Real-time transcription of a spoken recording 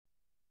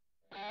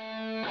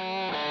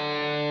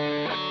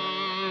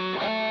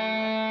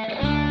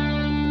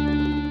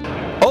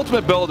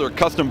Ultimate Builder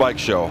Custom Bike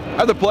Show. I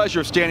have the pleasure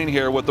of standing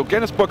here with the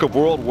Guinness Book of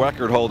World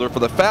Record holder for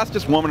the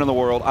fastest woman in the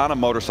world on a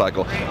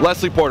motorcycle,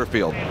 Leslie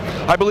Poterfield.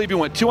 I believe you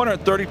went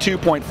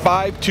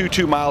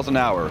 232.522 miles an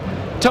hour.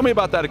 Tell me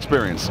about that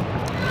experience.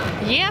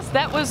 Yes,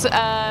 that was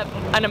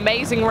an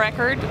amazing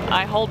record.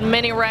 I hold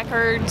many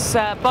records.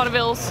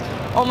 Bonneville's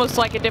almost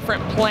like a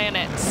different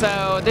planet,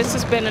 so this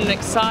has been an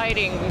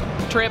exciting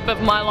trip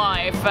of my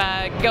life,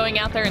 going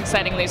out there and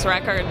setting these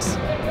records.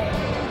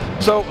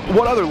 So,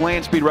 what other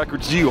land speed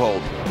records do you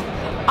hold?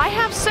 I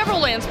have several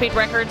land speed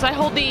records. I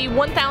hold the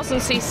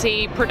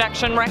 1000cc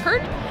production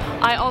record.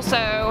 I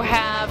also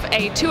have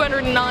a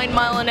 209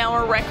 mile an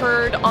hour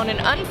record on an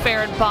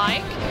unfaired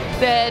bike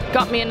that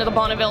got me into the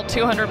Bonneville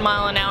 200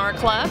 mile an hour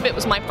club. It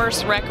was my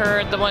first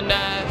record, the one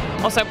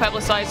also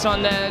publicized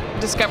on the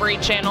Discovery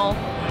Channel.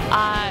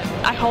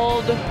 I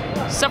hold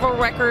several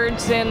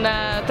records in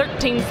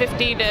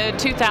 1350 to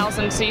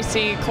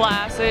 2000cc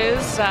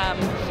classes.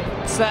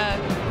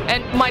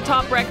 And my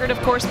top record,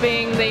 of course,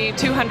 being the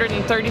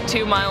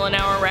 232 mile an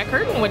hour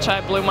record, in which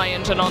I blew my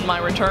engine on my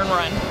return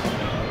run.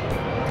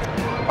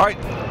 All right,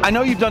 I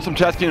know you've done some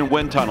testing in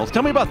wind tunnels.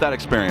 Tell me about that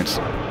experience.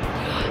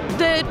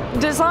 The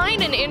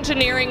design and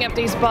engineering of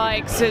these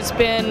bikes has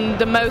been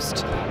the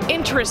most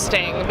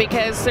interesting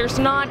because there's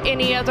not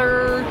any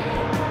other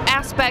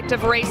aspect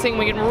of racing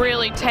we can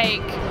really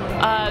take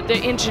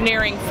the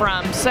engineering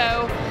from.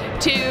 So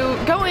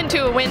to go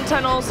into a wind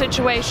tunnel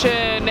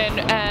situation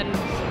and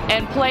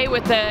play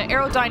with the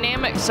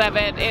aerodynamics of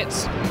it,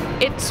 it's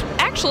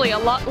actually a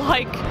lot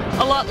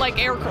like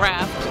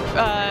aircraft,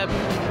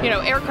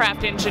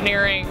 aircraft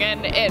engineering,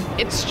 and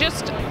it's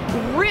just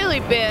really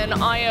been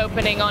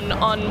eye-opening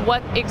on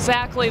what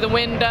exactly the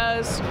wind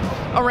does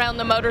around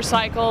the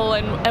motorcycle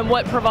and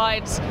what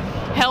provides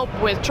help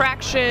with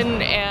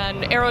traction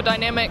and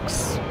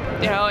aerodynamics.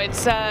 You know,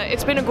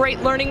 it's been a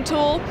great learning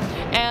tool,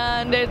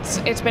 and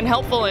it's been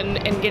helpful in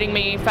getting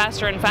me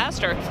faster and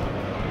faster.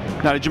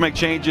 Now, did you make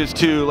changes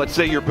to, let's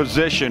say, your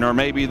position or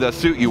maybe the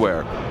suit you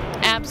wear?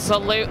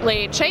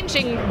 Absolutely.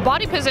 Changing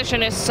body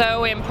position is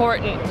so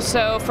important.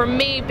 So for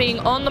me, being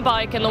on the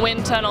bike in the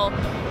wind tunnel,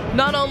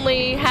 not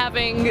only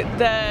having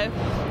the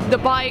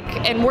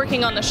bike and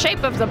working on the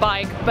shape of the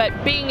bike, but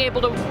being able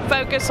to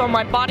focus on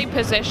my body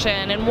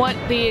position and what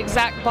the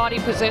exact body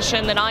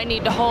position that I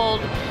need to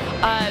hold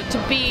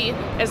to be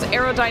as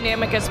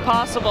aerodynamic as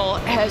possible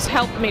has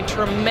helped me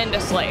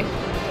tremendously.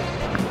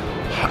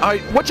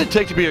 What's it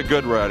take to be a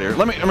good rider?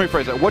 Let me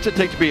rephrase that. What's it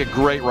take to be a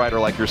great rider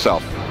like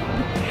yourself?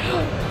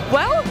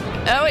 Well,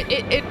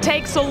 it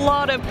takes a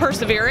lot of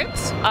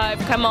perseverance. I've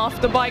come off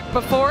the bike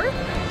before,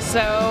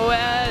 so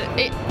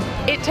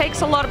it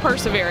takes a lot of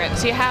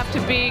perseverance. You have to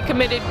be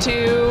committed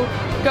to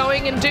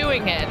going and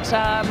doing it.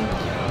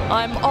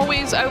 I'm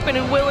always open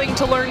and willing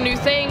to learn new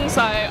things.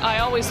 I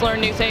always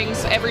learn new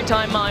things every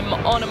time I'm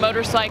on a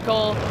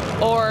motorcycle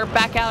or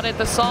back out at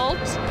the Salt.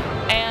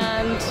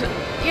 And,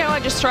 you know, I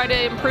just try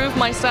to improve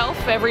myself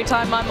every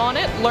time I'm on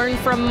it, learn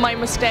from my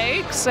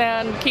mistakes,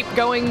 and keep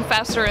going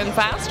faster and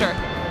faster.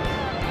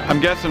 I'm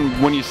guessing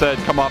when you said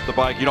come off the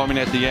bike, you don't mean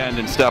at the end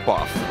and step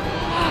off.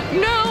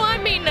 No, I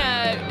mean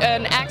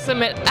an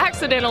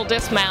accidental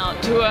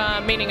dismount,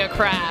 meaning a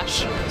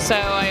crash. So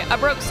I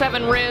broke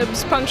 7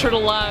 ribs, punctured a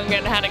lung,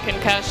 and had a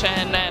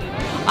concussion. And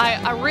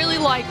I really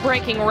like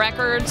breaking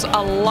records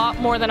a lot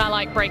more than I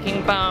like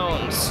breaking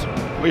bones.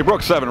 Well, you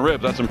broke 7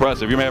 ribs. That's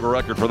impressive. You may have a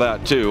record for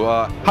that, too.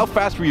 How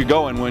fast were you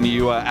going when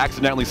you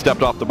accidentally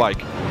stepped off the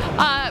bike?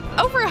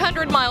 Over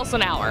 100 miles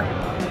an hour.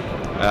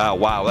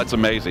 Wow, that's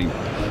amazing.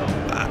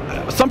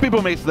 Some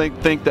people may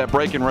think that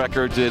breaking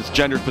records is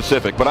gender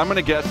specific, but I'm going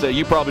to guess that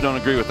you probably don't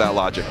agree with that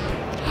logic.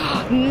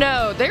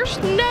 No, there's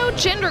no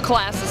gender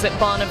classes at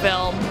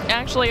Bonneville.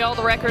 Actually, all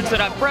the records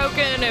that I've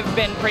broken have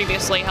been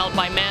previously held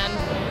by men.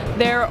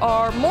 There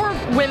are more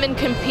women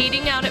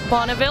competing out at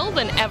Bonneville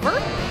than ever,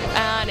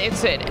 and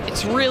it's a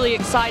really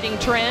exciting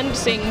trend,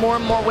 seeing more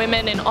and more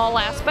women in all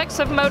aspects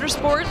of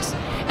motorsports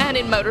and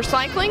in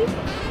motorcycling.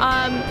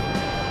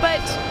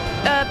 But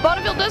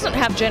Bonneville doesn't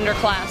have gender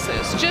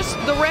classes. Just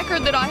the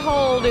record that I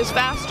hold is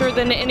faster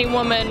than any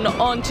woman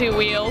on 2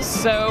 wheels,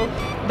 so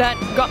that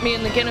got me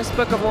in the Guinness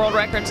Book of World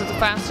Records as the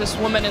fastest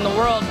woman in the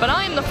world. But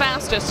I am the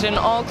fastest in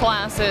all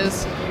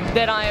classes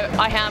that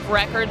I have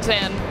records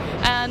in,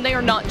 and they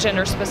are not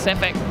gender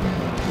specific.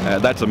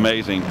 That's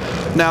amazing.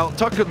 Now,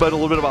 talk a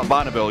little bit about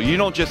Bonneville. You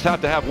don't just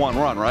have to have one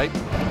run, right?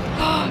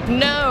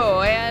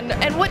 No,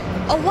 and what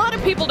a lot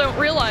of people don't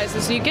realize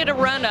is you get a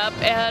run up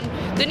and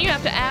then you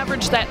have to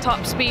average that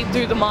top speed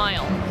through the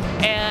mile.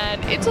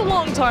 And it's a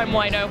long time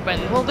wide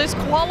open. Well, this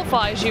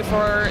qualifies you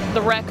for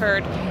the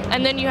record,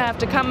 and then you have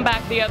to come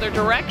back the other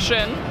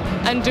direction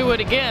and do it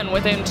again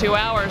within 2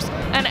 hours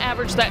and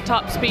average that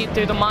top speed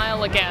through the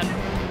mile again.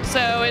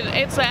 So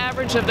it's the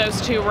average of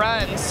those 2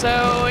 runs.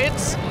 So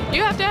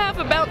you have to have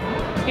about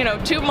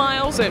 2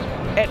 miles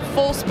at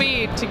full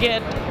speed to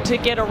get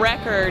a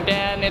record,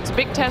 and it's a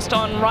big test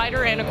on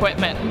rider and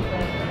equipment.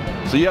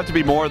 So you have to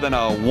be more than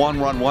a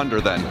one-run wonder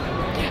then.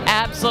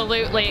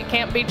 Absolutely, it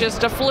can't be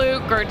just a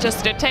fluke or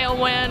just a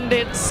tailwind.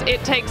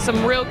 It takes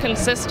some real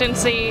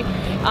consistency.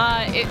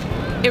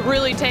 It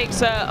really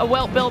takes a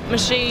well-built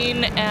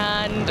machine,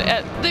 and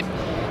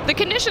the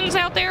conditions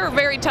out there are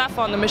very tough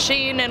on the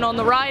machine and on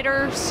the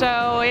rider,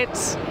 so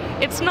it's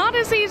not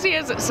as easy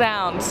as it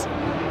sounds.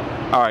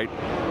 All right.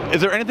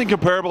 Is there anything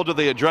comparable to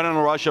the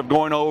adrenaline rush of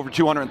going over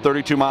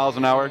 232 miles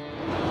an hour?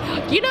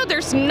 You know,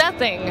 there's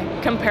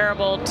nothing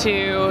comparable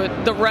to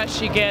the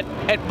rush you get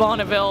at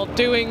Bonneville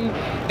doing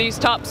these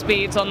top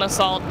speeds on the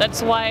salt.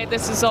 That's why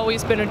this has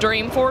always been a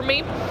dream for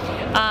me.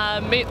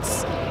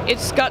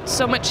 It's got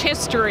so much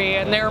history,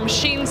 and there are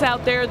machines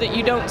out there that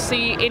you don't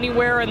see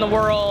anywhere in the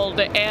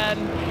world, and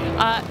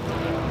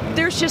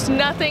there's just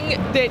nothing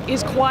that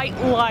is quite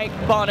like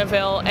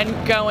Bonneville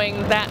and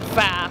going that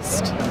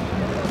fast.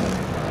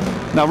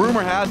 Now,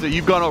 rumor has it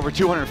you've gone over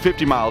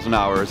 250 miles an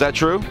hour. Is that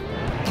true?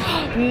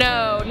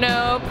 No,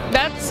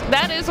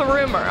 that is a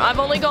rumor. I've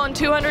only gone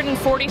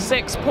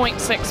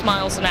 246.6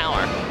 miles an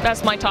hour.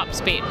 That's my top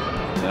speed.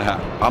 Yeah,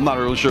 I'm not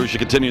really sure we should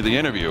continue the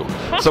interview.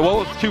 So what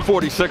was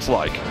 246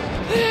 like?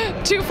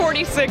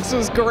 246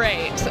 was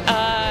great.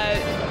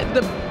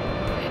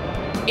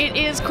 It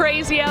is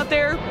crazy out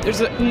there.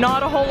 There's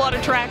not a whole lot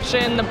of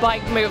traction. The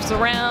bike moves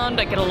around.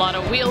 I get a lot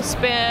of wheel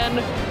spin.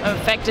 I'm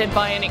affected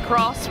by any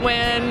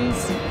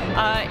crosswinds.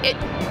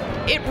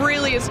 It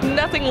really is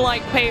nothing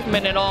like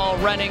pavement at all,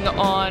 running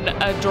on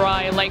a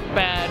dry lake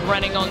bed,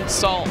 running on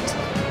salt.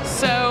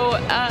 So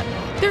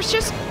there's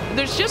just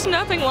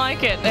nothing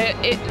like it.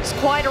 It's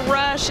quite a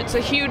rush. It's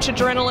a huge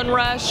adrenaline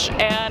rush,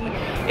 and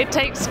it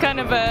takes kind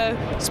of a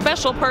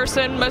special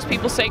person, most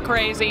people say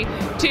crazy,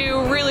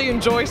 to really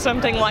enjoy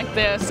something like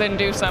this and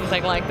do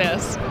something like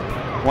this.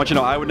 I want you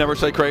to know I would never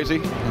say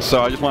crazy,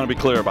 so I just want to be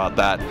clear about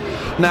that.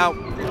 Now,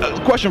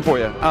 question for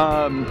you.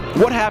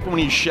 What happened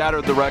when you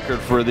shattered the record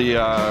for the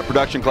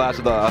production class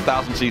of the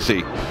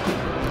 1000cc?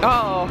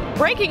 Oh,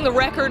 breaking the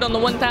record on the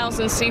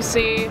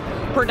 1000cc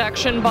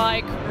production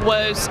bike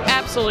was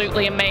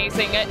absolutely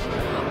amazing.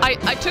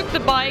 I took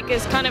the bike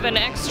as kind of an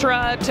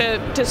extra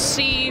to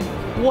see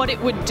what it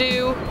would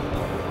do,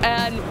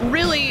 and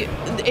really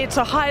it's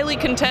a highly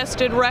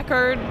contested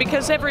record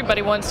because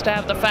everybody wants to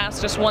have the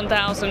fastest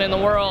 1000 in the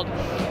world.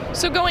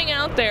 So going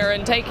out there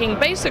and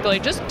basically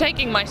just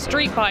taking my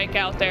street bike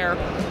out there,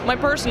 my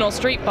personal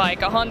street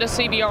bike, a Honda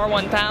CBR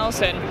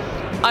 1000,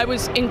 I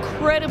was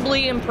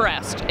incredibly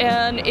impressed,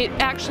 and it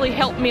actually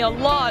helped me a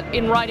lot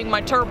in riding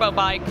my turbo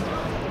bike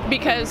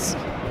because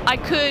I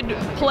could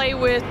play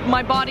with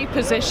my body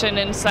position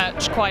and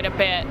such quite a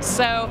bit.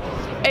 So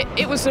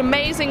it was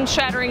amazing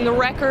shattering the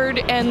record,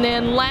 and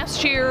then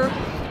last year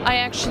I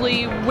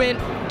actually went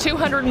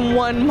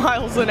 201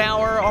 miles an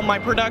hour on my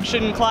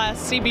production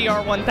class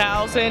CBR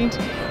 1000.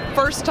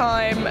 First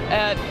time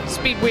at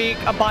Speed Week,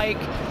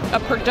 a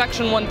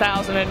production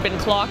 1000 had been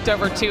clocked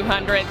over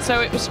 200,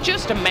 so it was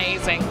just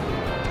amazing.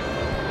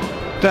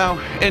 Now,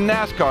 in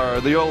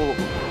NASCAR, the old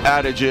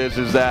adage is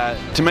that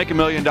to make $1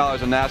 million in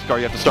NASCAR,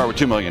 you have to start with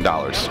 $2 million.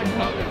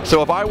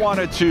 So if I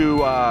wanted to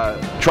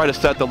try to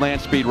set the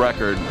land speed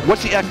record,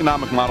 what's the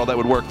economic model that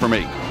would work for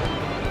me?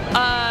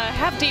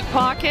 Have deep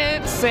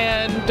pockets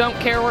and don't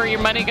care where your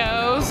money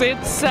goes.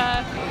 It's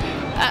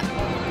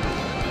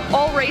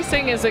all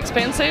racing is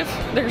expensive.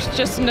 There's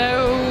just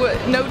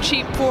no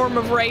cheap form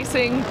of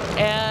racing,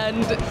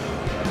 and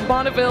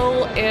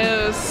Bonneville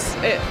it's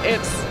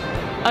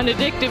an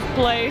addictive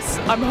place.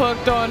 I'm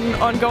hooked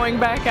on going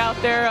back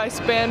out there. I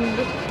spend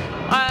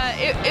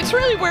it's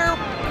really where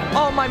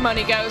all my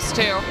money goes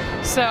to.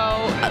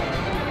 So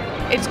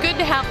it's good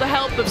to have the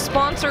help of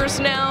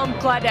sponsors now. I'm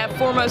glad to have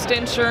Foremost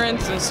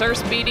Insurance and Sir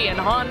Speedy and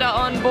Honda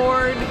on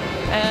board,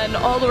 and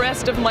all the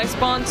rest of my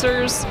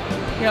sponsors.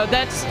 You know,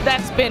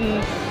 that's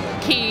been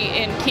key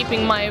in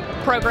keeping my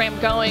program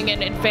going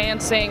and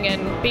advancing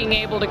and being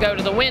able to go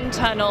to the wind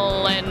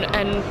tunnel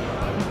and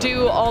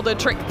do all the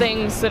trick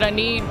things that I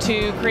need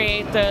to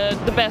create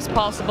the best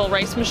possible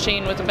race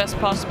machine with the best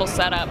possible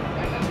setup.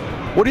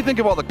 What do you think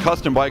of all the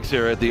custom bikes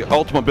here at the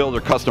Ultimate Builder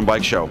Custom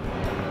Bike Show?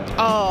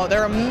 Oh,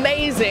 they're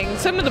amazing.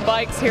 Some of the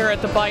bikes here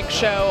at the bike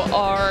show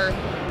are,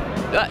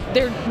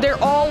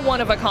 they're all one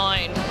of a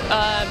kind.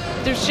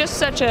 There's just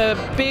such a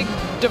big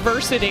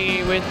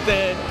diversity with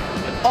the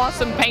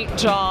awesome paint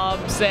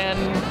jobs and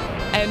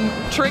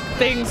trick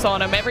things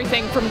on them.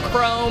 Everything from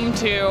chrome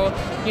to,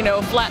 you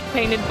know, flat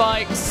painted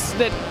bikes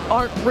that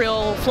aren't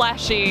real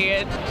flashy.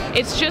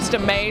 It's just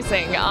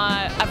amazing.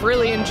 I've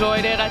really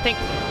enjoyed it. I think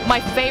my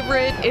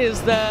favorite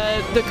is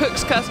the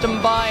Cook's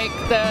Custom bike,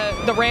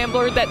 the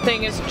Rambler. That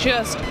thing is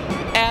just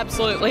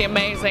absolutely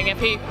amazing. If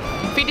he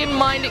didn't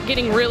mind it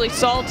getting really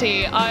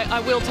salty, I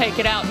will take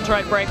it out and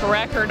try to break a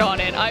record on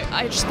it.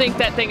 I just think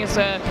that thing is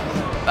a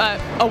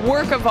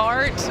work of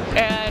art,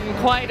 and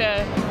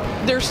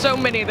there's so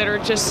many that are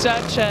just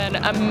such an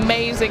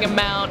amazing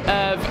amount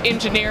of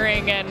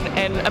engineering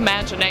and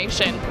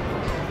imagination.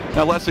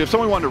 Now, Leslie, if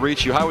someone wanted to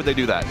reach you, how would they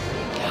do that?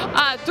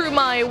 Through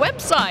my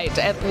website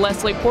at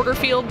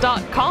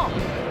lesliepoterfield.com.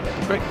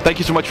 Great. Thank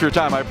you so much for your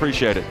time. I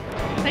appreciate it.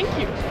 Thank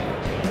you.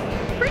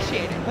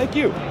 appreciate it. Thank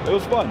you. It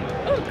was fun.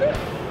 Oh,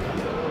 good.